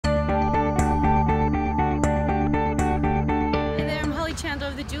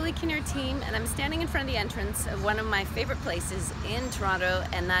the Julie Kinnear team, and I'm standing in front of the entrance of one of my favorite places in Toronto,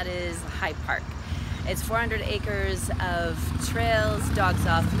 and that is High Park. It's 400 acres of trails, dogs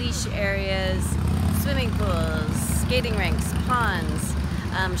off leash areas, swimming pools, skating rinks, ponds,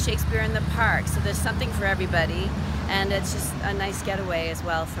 Shakespeare in the Park, so there's something for everybody, and it's just a nice getaway as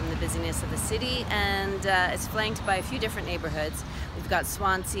well from the busyness of the city, and it's flanked by a few different neighborhoods. We've got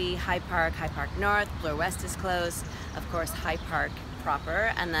Swansea, High Park North, Bloor West is close, of course High Park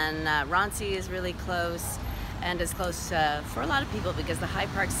proper, and then Realty is really close, and it's close for a lot of people because the High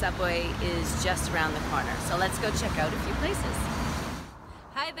Park subway is just around the corner. So let's go check out a few places.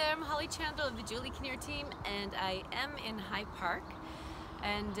 Hi there, I'm Holly Chandler of the Julie Kinnear team, and I am in High Park.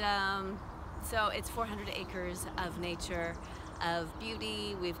 And so it's 400 acres of nature, of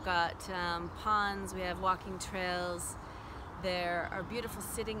beauty. We've got ponds, we have walking trails. There are beautiful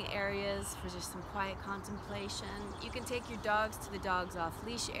sitting areas for just some quiet contemplation. You can take your dogs to the dogs off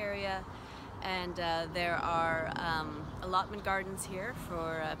leash area, and there are allotment gardens here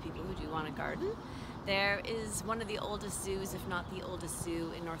for people who do want a garden. There is one of the oldest zoos, if not the oldest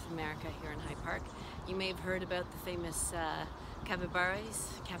zoo in North America, here in High Park. You may have heard about the famous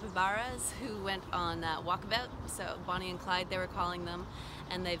capybaras who went on walkabout, so Bonnie and Clyde they were calling them,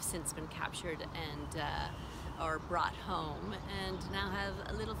 and they've since been captured and or brought home and now have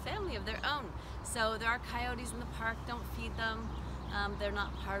a little family of their own. So there are coyotes in the park, don't feed them. They're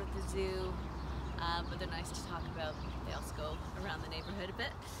not part of the zoo, but they're nice to talk about. They also go around the neighborhood a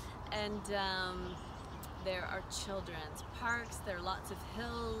bit. And there are children's parks, there are lots of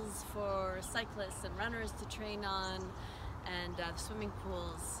hills for cyclists and runners to train on, and swimming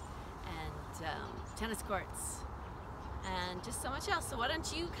pools and tennis courts, and just so much else. So why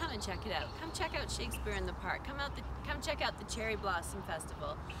don't you come and check it out? Come check out Shakespeare in the Park. Come check out the Cherry Blossom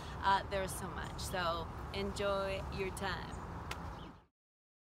Festival. There's so much. So enjoy your time.